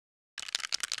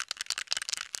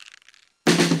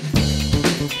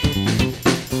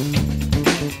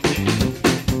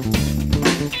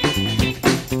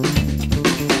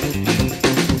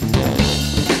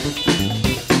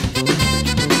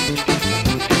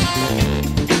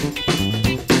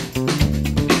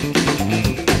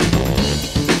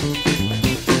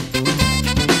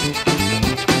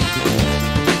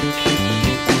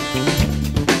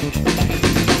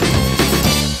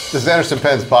This is Anderson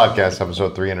Penn's podcast,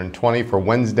 episode 320 for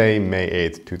Wednesday, May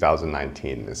 8th,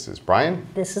 2019. This is Brian.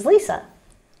 This is Lisa.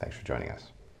 Thanks for joining us.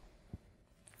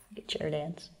 Get your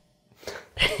dance.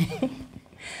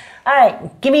 All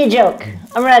right, give me a joke.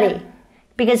 I'm ready.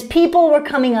 Because people were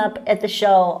coming up at the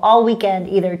show all weekend,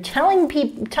 either telling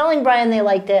Brian they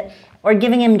liked it or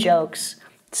giving him jokes.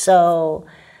 So,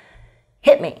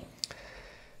 hit me.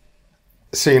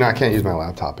 So, I can't use my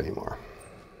laptop anymore.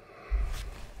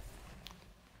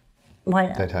 Why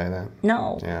not? Did I tell you that?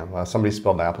 No. Yeah, well, somebody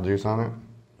spilled apple juice on it.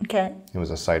 Okay. It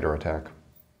was a cider attack.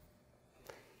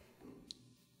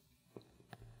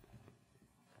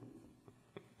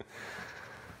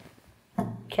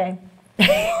 Okay.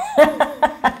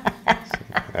 I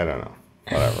don't know.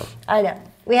 Whatever. I know.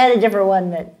 We had a different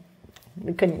one that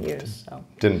we couldn't use. So.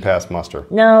 Didn't pass muster.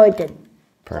 No, it didn't.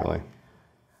 Apparently.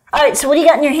 All right, so what do you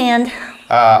got in your hand?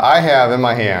 I have in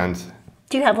my hand...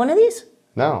 Do you have one of these?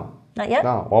 No. Not yet?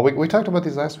 No. Well, we talked about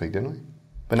these last week, didn't we?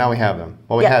 But now we have them.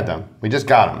 Well, we had them. We just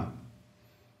got them.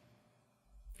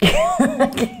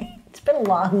 It's been a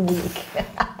long week.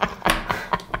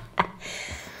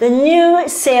 The new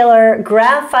Sailor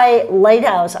Graphite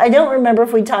Lighthouse. I don't remember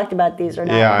if we talked about these or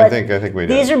not. Yeah, I think we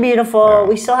did. These are beautiful. Yeah.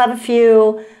 We still have a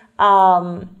few.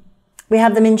 We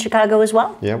have them in Chicago as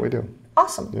well. Yeah, we do.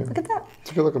 Awesome. Yeah. Look at that.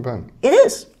 It's a good looking pen. It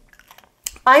is.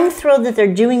 I'm thrilled that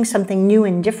they're doing something new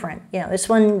and different. This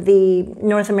one, the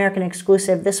North American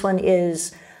exclusive, this one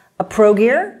is a Pro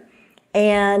Gear,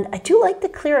 and I do like the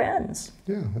clear ends.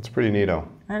 Yeah, that's pretty neato.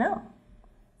 I know.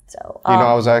 So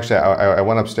I was actually, I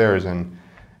went upstairs and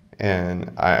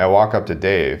I walk up to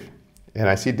Dave, and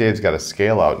I see Dave's got a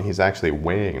scale out, and he's actually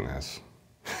weighing this.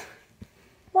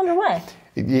 Wonder why.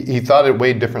 He thought it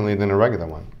weighed differently than a regular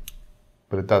one,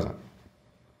 but it doesn't.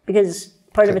 Because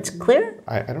part of it's clear?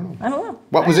 I don't know. I don't know.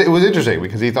 Well, it was interesting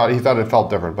because he thought it felt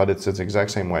different, but it's the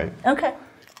exact same weight. Okay,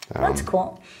 that's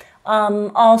cool.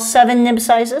 All 7 nib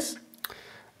sizes?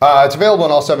 It's available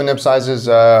in all 7 nib sizes.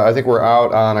 I think we're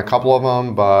out on a couple of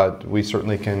them, but we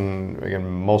certainly can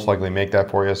most likely make that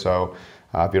for you. So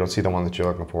if you don't see the one that you're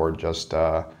looking for, just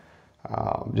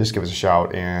give us a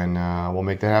shout and we'll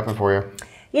make that happen for you.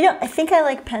 I think I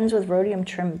like pens with rhodium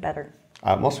trim better.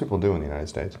 Most people do in the United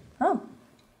States. Oh.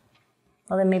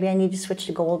 Well, then maybe I need to switch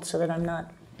to gold so that I'm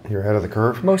not... You're ahead of the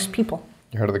curve? Most people.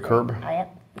 You're ahead of the curb? I am.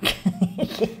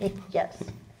 Yes.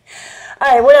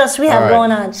 All right, what else do we have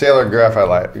going on? Sailor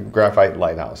Graphite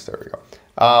Lighthouse. There we go.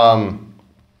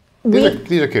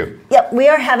 These are cute. Yep, we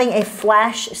are having a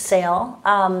flash sale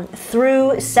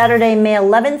through Saturday, May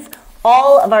 11th.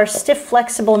 All of our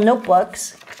Stifflexible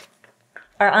Notebooks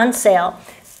are on sale.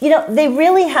 They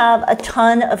really have a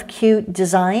ton of cute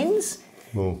designs.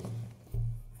 Ooh.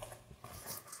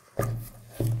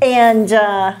 And,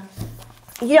 I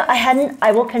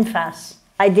will confess,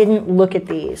 I didn't look at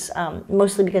these,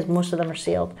 mostly because most of them are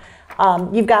sealed.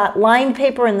 You've got lined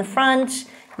paper in the front,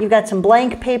 you've got some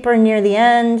blank paper near the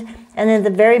end, and then at the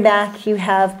very back you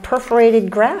have perforated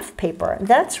graph paper.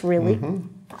 That's really,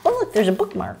 oh look, there's a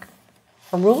bookmark.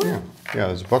 A ruler? Yeah,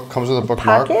 there's a book, comes with a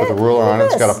bookmark with a ruler on it.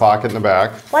 It's got a pocket in the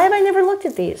back. Why have I never looked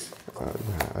at these?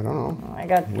 I don't know. I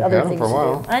got other things for a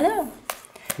while. to do. I know.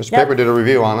 Mr. Paper did a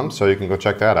review on them, so you can go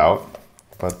check that out.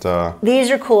 But these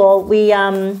are cool.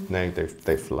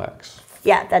 They flex.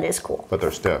 Yeah, that is cool. But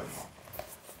they're stiff.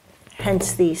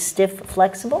 Hence the stiff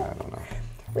flexible. I don't know.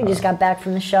 We just got back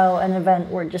from the show, an event.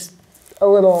 We're just a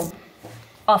little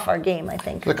off our game, I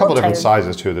think. There's a couple different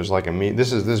sizes too. There's like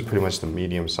this is pretty much the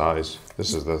medium size.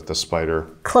 This is the spider.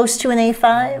 Close to an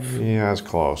A5. Yeah, it's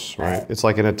close, right? It's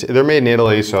like they're made in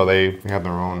Italy, so they have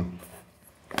their own.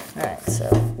 All right,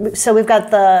 so we've got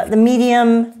the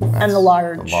medium and the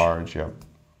large. The large, yep.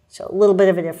 So a little bit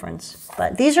of a difference,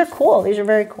 but these are cool. These are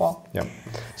very cool. Yep.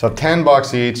 So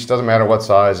 $10 each. Doesn't matter what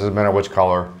size. Doesn't matter which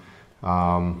color. We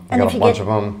got a bunch of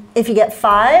them. If you get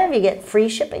 5, you get free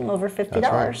shipping over $50.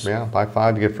 That's right. Yeah, buy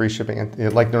 5, you get free shipping. And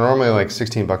they're normally like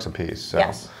 $16 a piece. So,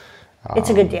 yes, it's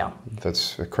a good deal.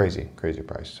 That's a crazy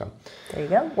price. So there you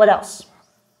go. What else?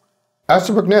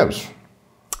 Esterbrook Nibs.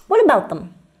 What about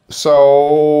them?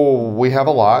 So we have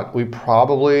a lot.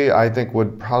 I think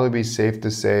would probably be safe to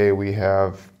say we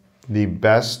have the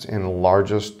best and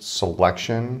largest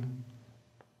selection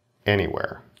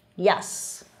anywhere.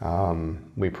 Yes.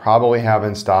 We probably have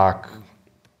in stock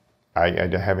I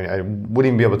wouldn't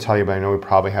even be able to tell you, but I know we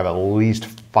probably have at least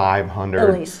 500,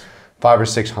 at least 500 or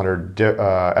 600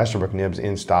 Esterbrook Nibs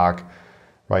in stock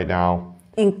right now,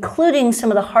 including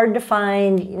some of the hard to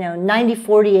find,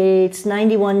 9048s,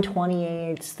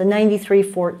 9128s, the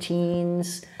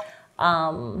 9314s.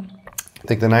 I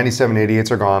think the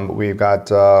 9788s are gone, but we've got,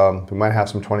 we might have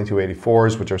some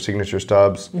 2284s, which are signature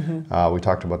stubs. We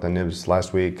talked about the nibs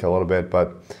last week a little bit,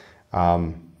 but...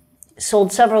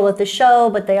 sold several at the show,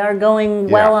 but they are going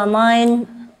well online.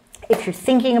 If you're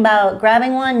thinking about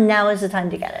grabbing one, now is the time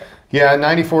to get it. Yeah,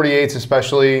 9048s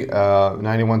especially,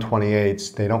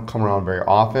 9128s, they don't come around very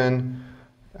often.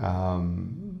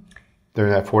 They're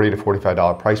in that $40 to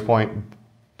 $45 price point.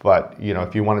 But,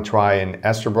 if you want to try an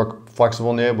Esterbrook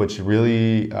flexible nib, which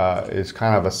really is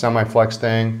kind of a semi-flex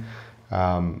thing,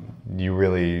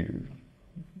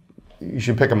 you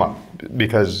should pick them up,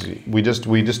 because we just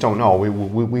don't know.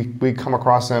 We come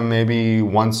across them maybe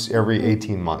once every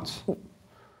 18 months.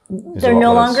 They're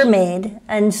no longer made,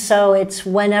 and so it's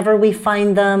whenever we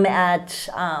find them at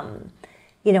an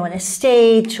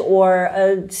estate or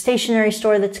a stationery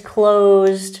store that's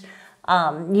closed.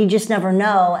 You just never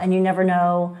know, and you never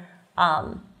know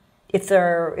if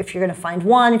you're going to find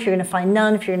one, if you're going to find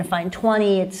none, if you're going to find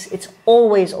 20. It's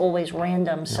always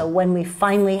random. So when we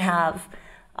finally have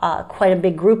quite a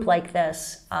big group like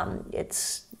this,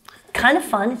 it's kind of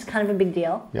fun. It's kind of a big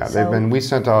deal. Yeah, we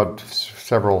sent out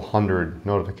several hundred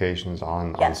notifications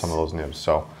on some of those nibs.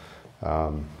 So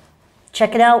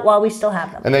check it out while we still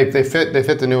have them. And they fit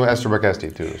the new Esterbrook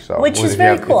SD too. So which is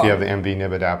very cool. If you have the MV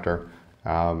nib adapter.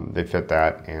 They fit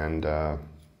that, and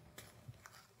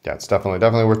yeah, it's definitely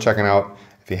worth checking out.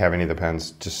 If you have any of the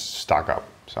pens, just stock up.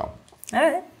 So.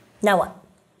 All right. Now what?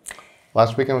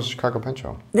 Last weekend was the Chicago Pen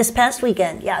Show. This past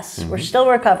weekend, yes. We're still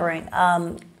recovering.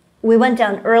 We went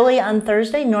down early on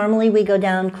Thursday. Normally we go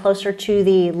down closer to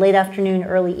the late afternoon,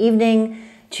 early evening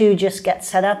to just get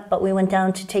set up, but we went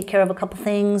down to take care of a couple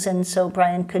things, and so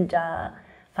Brian could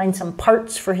find some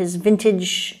parts for his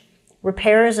vintage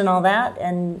repairs and all that,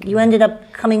 and you ended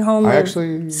up coming home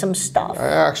with some stuff.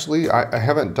 I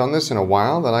haven't done this in a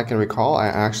while that I can recall. I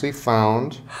actually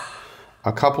found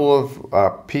a couple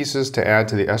of pieces to add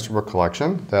to the Esterbrook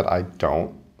collection that I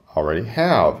don't already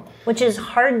have. Which is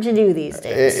hard to do these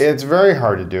days. It's very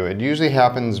hard to do. It usually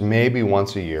happens maybe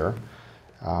once a year.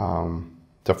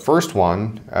 The first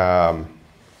one, I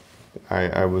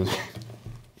was...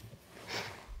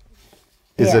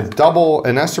 is a double,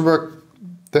 an Esterbrook.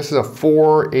 This is a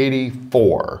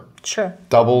 484. Sure.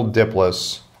 Double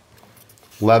dipless,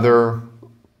 leather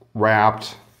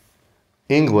wrapped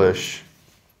English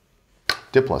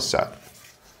dipless set.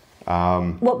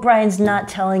 What Brian's not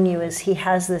telling you is he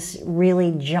has this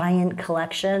really giant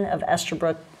collection of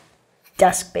Esterbrook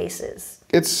desk bases.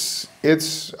 It's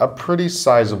a pretty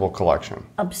sizable collection.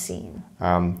 Obscene.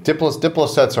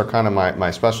 Dipless sets are kind of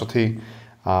my specialty.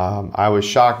 I was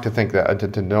shocked to think that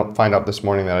to find out this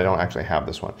morning that I don't actually have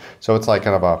this one. So it's like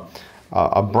kind of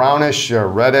a brownish,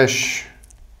 reddish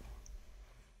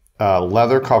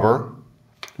leather cover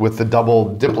with the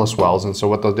double dipless wells. And so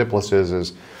what the dipless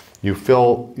is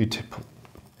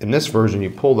in this version you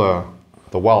pull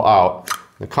the well out,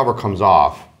 the cover comes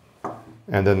off,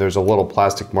 and then there's a little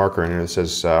plastic marker in it that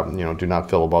says do not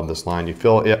fill above this line. You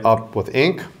fill it up with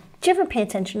ink. Did you ever pay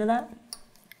attention to that?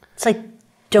 It's like,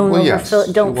 don't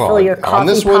fill your coffee on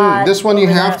this pot. This one you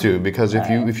have to, because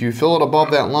if you fill it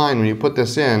above that line when you put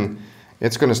this in,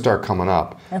 it's going to start coming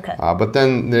up. Okay. But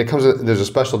then there's a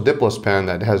special dipless pen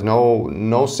that has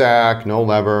no sack, no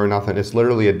lever, nothing. It's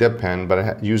literally a dip pen, but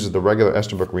it uses the regular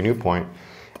Esterbrook Renew Point,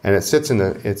 and it sits in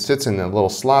the little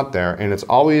slot there, and it's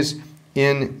always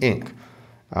in ink.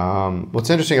 What's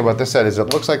interesting about this set is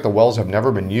it looks like the wells have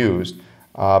never been used.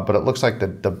 But it looks like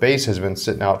the base has been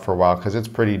sitting out for a while because it's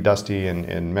pretty dusty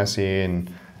and messy and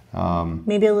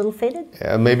maybe a little faded.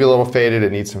 Yeah, maybe a little faded.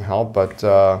 It needs some help, but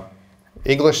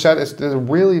English set is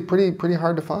really pretty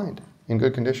hard to find in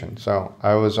good condition. So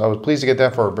I was pleased to get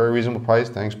that for a very reasonable price.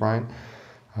 Thanks, Brian.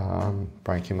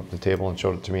 Brian came up to the table and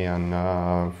showed it to me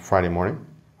on Friday morning.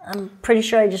 I'm pretty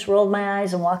sure I just rolled my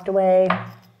eyes and walked away.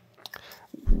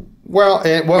 Well,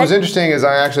 what was interesting is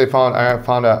I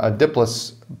found a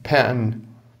dipless pen,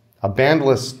 a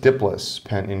bandless dipless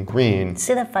pen in green.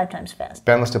 Say that 5 times fast.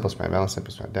 Bandless dipless pen, bandless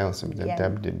dipless pen, bandless dipless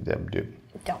pen.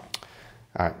 Don't.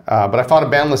 All right, but I found a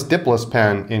bandless dipless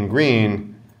pen in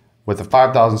green with the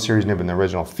 5000 series nib in the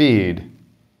original feed.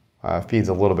 Feed's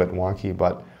a little bit wonky,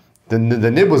 but the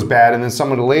nib was bad, and then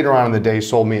someone later on in the day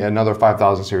sold me another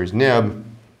 5000 series nib.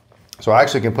 So I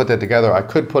actually can put that together. I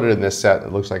could put it in this set.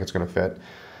 It looks like it's going to fit.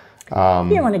 You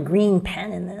don't want a green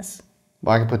pen in this.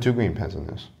 Well, I can put 2 green pens in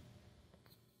this.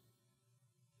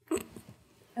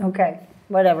 Okay,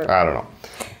 whatever. I don't know.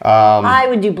 I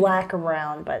would do black or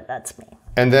brown, but that's me.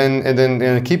 And then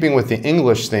in keeping with the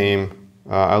English theme,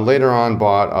 I later on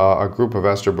bought a group of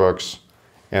Esterbrook's,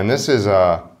 and this is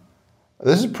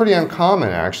pretty uncommon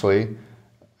actually.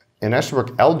 An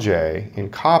Esterbrook LJ in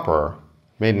copper,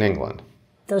 made in England.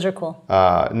 Those are cool.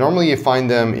 Normally you find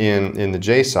them in the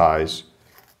J size.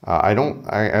 I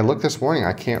looked this morning.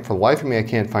 I can't, for the life of me, I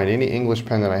can't find any English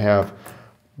pen that I have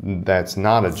that's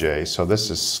not a J. So this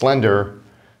is slender.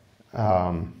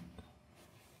 I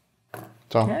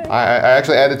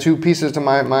actually added 2 pieces to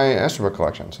my Esterbrook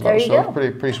collection. So that was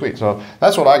pretty sweet. So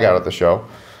that's what I got at the show.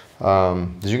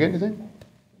 Did you get anything?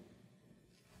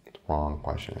 Wrong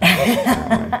question.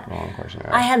 Wrong question.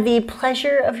 I had the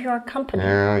pleasure of your company.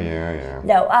 Yeah.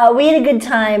 No, we had a good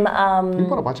time. You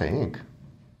bought a bunch of ink.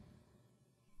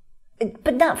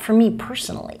 But not for me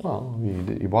personally. Well,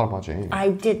 you bought a bunch of ink. I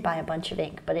did buy a bunch of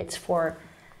ink, but it's for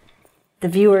the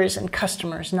viewers and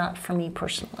customers, not for me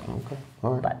personally. Okay,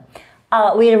 all right.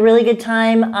 But we had a really good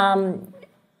time.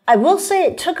 I will say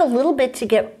it took a little bit to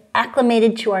get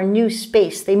acclimated to our new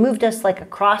space. They moved us like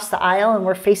across the aisle and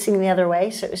we're facing the other way,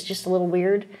 so it was just a little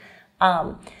weird.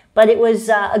 But it was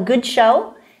a good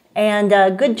show and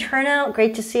a good turnout.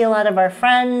 Great to see a lot of our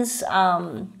friends.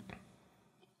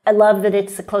 I love that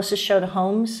it's the closest show to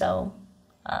home, so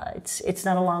it's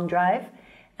not a long drive.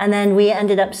 And then we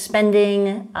ended up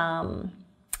spending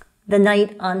the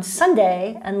night on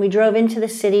Sunday, and we drove into the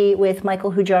city with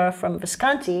Michael Hujara from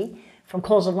Visconti, from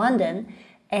Coles of London,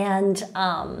 and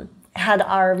had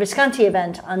our Visconti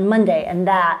event on Monday, and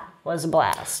that was a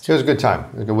blast. It was a good time.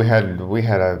 We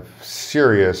had a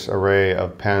serious array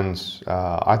of pens.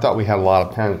 I thought we had a lot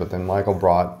of pens, but then Michael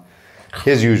brought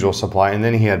his usual supply, and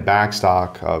then he had back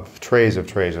stock of trays of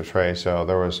trays of trays. So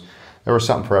there was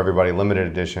something for everybody. Limited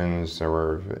editions. There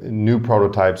were new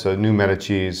prototypes, new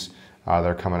Medici's.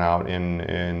 They're coming out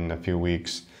in a few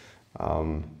weeks.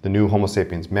 The new Homo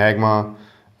sapiens Magma.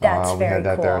 That's we had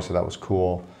that cool. there, so that was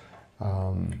cool.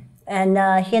 And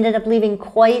he ended up leaving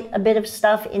quite a bit of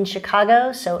stuff in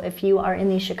Chicago. So if you are in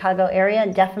the Chicago area,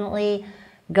 definitely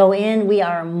go in. We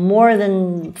are more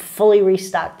than fully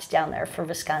restocked down there for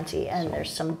Visconti, and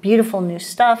there's some beautiful new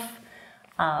stuff.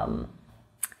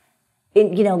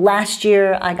 Last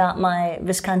year I got my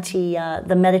Visconti,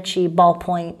 the Medici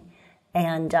ballpoint,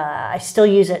 and I still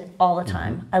use it all the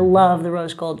time. I love the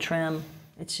rose gold trim.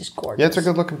 It's just gorgeous. Yeah, it's a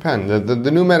good looking pen.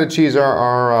 The new Medici's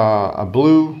are a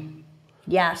blue.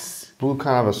 Yes. Blue,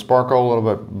 kind of a sparkle, a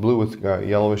little bit blue with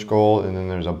yellowish gold, and then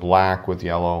there's a black with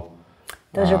yellow.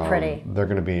 Those are pretty. They're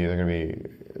gonna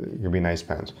be nice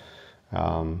pens.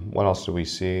 What else do we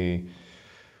see?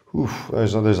 Oof,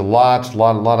 there's a lot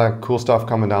of cool stuff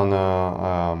coming down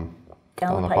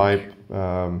the pipe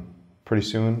pretty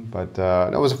soon. But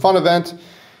it was a fun event.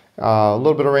 A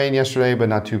little bit of rain yesterday, but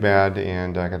not too bad.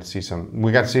 And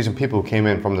we got to see some people who came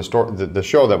in from the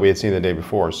show that we had seen the day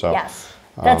before. So yes,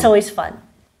 that's always fun.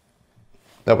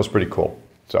 That was pretty cool.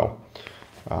 So.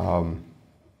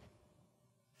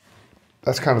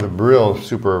 That's kind of the real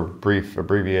super brief,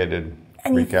 abbreviated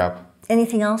recap.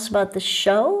 Anything else about the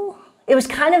show? It was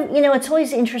kind of, it's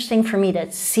always interesting for me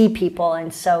to see people.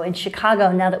 And so in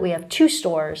Chicago, now that we have 2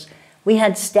 stores, we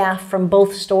had staff from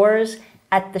both stores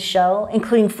at the show,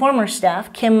 including former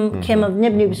staff. Kim of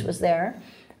Nib Nibs was there.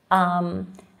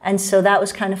 And so that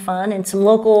was kind of fun. And some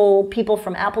local people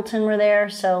from Appleton were there.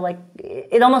 So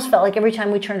it almost felt like every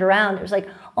time we turned around, it was like,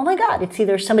 oh my God, it's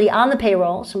either somebody on the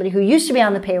payroll, somebody who used to be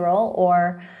on the payroll,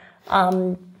 or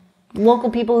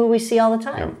local people who we see all the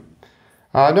time.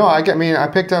 Yep. No, I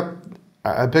picked up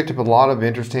a lot of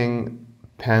interesting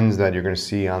pens that you're going to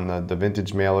see on the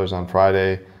vintage mailers on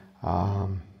Friday.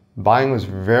 Buying was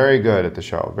very good at the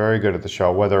show. Very good at the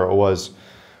show. Whether it was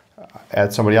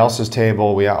at somebody else's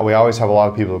table, we always have a lot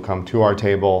of people who come to our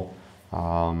table.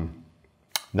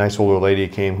 Nice older lady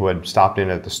came who had stopped in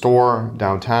at the store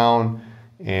downtown,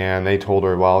 and they told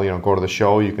her, well, go to the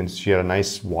show. She had a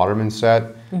nice Waterman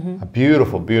set, a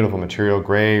beautiful, beautiful material,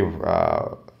 gray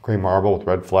marble with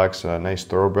red flecks, a nice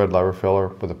thoroughbred lever filler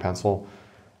with a pencil.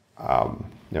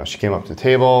 She came up to the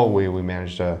table. We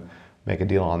managed to make a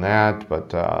deal on that,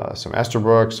 but some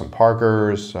Esterbrook, some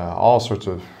Parkers, all sorts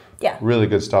of really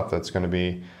good stuff that's going to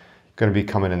be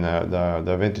coming in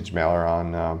the vintage mailer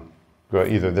on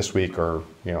either this week or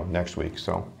next week.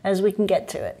 So as we can get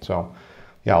to it. So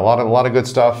yeah, a lot of good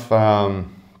stuff.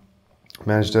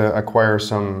 Managed to acquire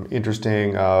some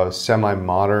interesting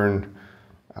semi-modern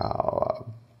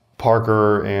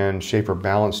Parker and Schaefer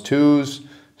Balance 2s.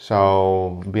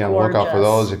 So be on the lookout for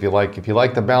those if you like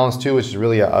the Balance 2, which is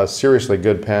really a seriously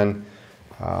good pen.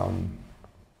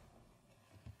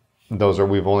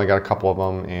 we've only got a couple of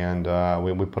them, and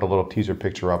we put a little teaser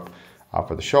picture up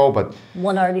for the show. But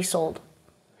one already sold.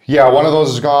 Yeah, one of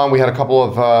those is gone. We had a couple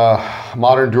of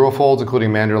modern dual folds,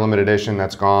 including Mandarin limited edition.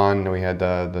 That's gone. We had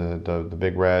the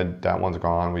big red. That one's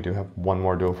gone. We do have one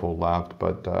more dual fold left,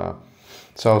 but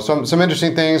so some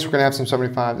interesting things. We're gonna have some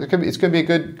 75. It's gonna be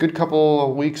a good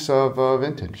couple of weeks of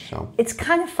vintage. So it's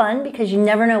kind of fun because you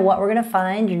never know what we're gonna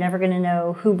find. You're never gonna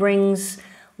know who brings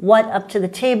what up to the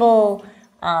table,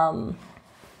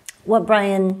 what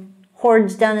Brian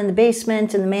hoards down in the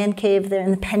basement, in the man cave, there in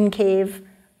the pen cave.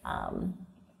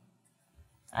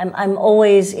 I'm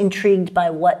always intrigued by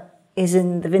what is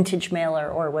in the vintage mailer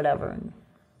or whatever, and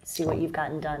see what you've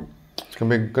gotten done. It's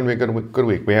gonna be a good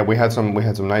week. We had some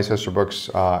nice Esterbooks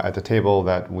at the table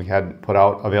that we hadn't put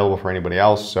out available for anybody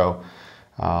else. So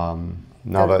now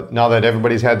that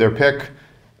everybody's had their pick,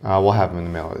 we'll have them in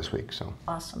the mailer this week. So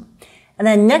awesome. And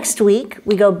then next week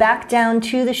we go back down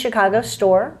to the Chicago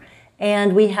store.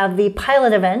 And we have the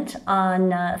pilot event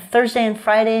on Thursday and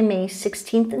Friday, May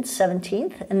 16th and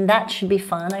 17th. And that should be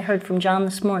fun. I heard from John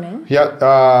this morning.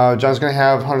 Yeah, John's going to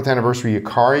have 100th anniversary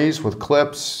Yukaris with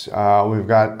clips. We've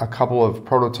got a couple of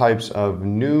prototypes of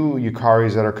new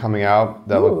Yukaris that are coming out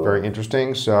that look very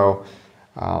interesting. So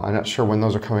I'm not sure when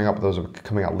those are coming up, but those are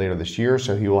coming out later this year.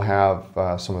 So he will have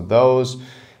some of those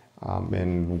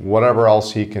and whatever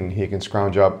else he can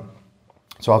scrounge up.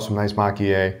 So I'll have some nice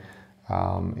Maki-E.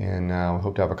 And we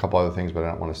hope to have a couple other things, but I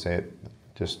don't want to say it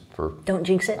just for... Don't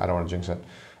jinx it. I don't want to jinx it.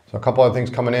 So a couple other things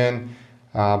coming in.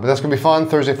 But that's going to be fun.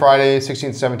 Thursday, Friday, 16th,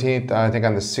 17th. I think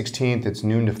on the 16th, it's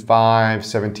noon to 5.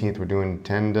 17th, we're doing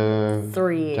 10 to...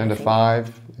 3. 10 to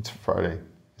 5. It's Friday.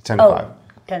 It's 10 to 5.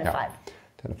 10 to 5.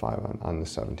 10 to 5 on the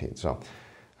 17th. So,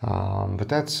 but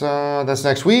that's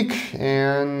next week.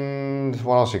 And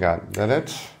what else you got? Is that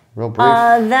it? Real brief.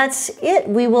 That's it.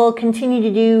 We will continue to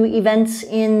do events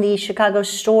in the Chicago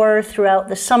store throughout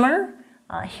the summer,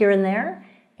 here and there.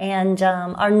 And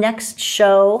our next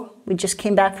show, we just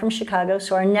came back from Chicago,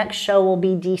 so our next show will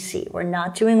be DC. We're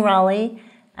not doing Raleigh,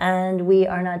 and we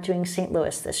are not doing St.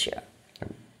 Louis this year.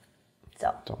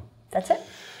 So that's it.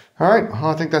 All right. Well,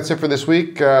 I think that's it for this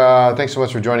week. Thanks so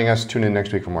much for joining us. Tune in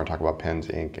next week for more talk about pens,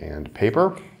 ink, and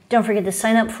paper. Don't forget to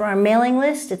sign up for our mailing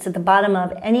list. It's at the bottom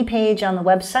of any page on the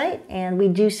website, and we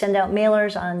do send out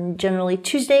mailers on generally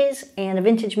Tuesdays and a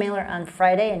vintage mailer on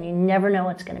Friday, and you never know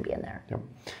what's going to be in there. Yep.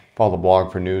 Follow the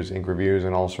blog for news, ink reviews,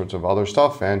 and all sorts of other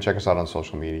stuff, and check us out on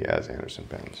social media as Anderson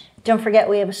Pens. Don't forget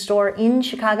we have a store in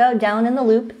Chicago, down in the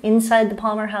Loop, inside the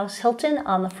Palmer House Hilton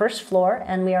on the first floor,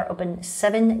 and we are open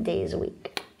 7 days a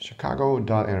week.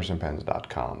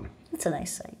 Chicago.andersonpens.com. It's a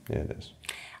nice site. Yeah, it is.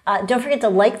 Don't forget to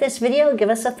like this video, give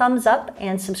us a thumbs up,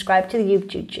 and subscribe to the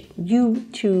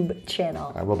YouTube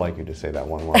channel. I would like you to say that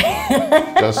one more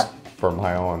time, just for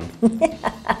my own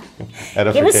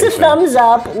edification. Give us a thumbs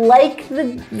up, like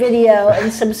the video,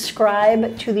 and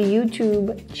subscribe to the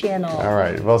YouTube channel. All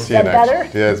right, we'll see you next. Is that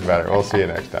better? Yeah, it's better. We'll see you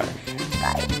next time.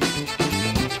 Bye.